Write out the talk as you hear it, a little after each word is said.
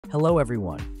Hello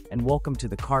everyone, and welcome to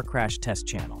the Car Crash Test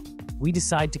channel. We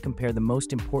decide to compare the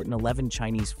most important 11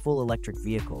 Chinese full electric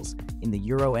vehicles in the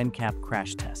Euro NCAP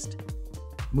crash test.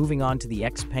 Moving on to the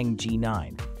XPeng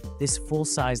G9, this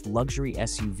full-sized luxury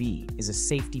SUV is a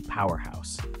safety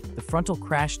powerhouse. The frontal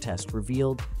crash test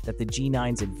revealed that the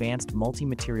G9's advanced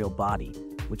multi-material body,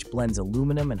 which blends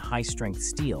aluminum and high-strength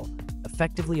steel,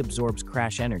 effectively absorbs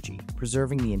crash energy,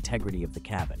 preserving the integrity of the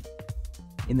cabin.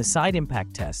 In the side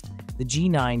impact test, the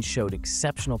G9 showed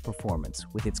exceptional performance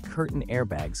with its curtain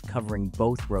airbags covering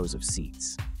both rows of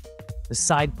seats. The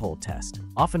side pole test,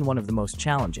 often one of the most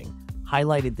challenging,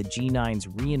 highlighted the G9's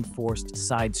reinforced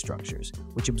side structures,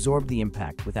 which absorbed the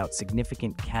impact without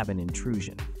significant cabin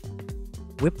intrusion.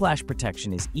 Whiplash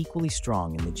protection is equally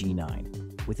strong in the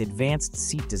G9, with advanced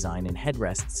seat design and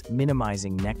headrests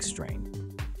minimizing neck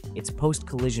strain. Its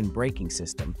post-collision braking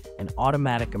system and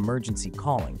automatic emergency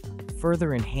calling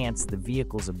further enhance the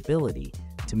vehicle's ability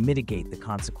to mitigate the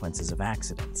consequences of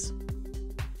accidents.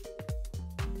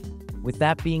 With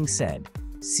that being said,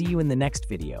 see you in the next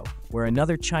video, where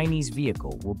another Chinese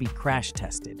vehicle will be crash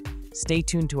tested. Stay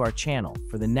tuned to our channel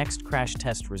for the next crash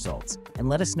test results, and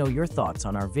let us know your thoughts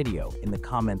on our video in the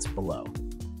comments below.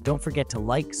 Don't forget to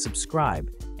like,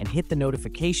 subscribe, and hit the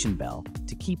notification bell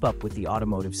to keep up with the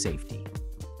automotive safety.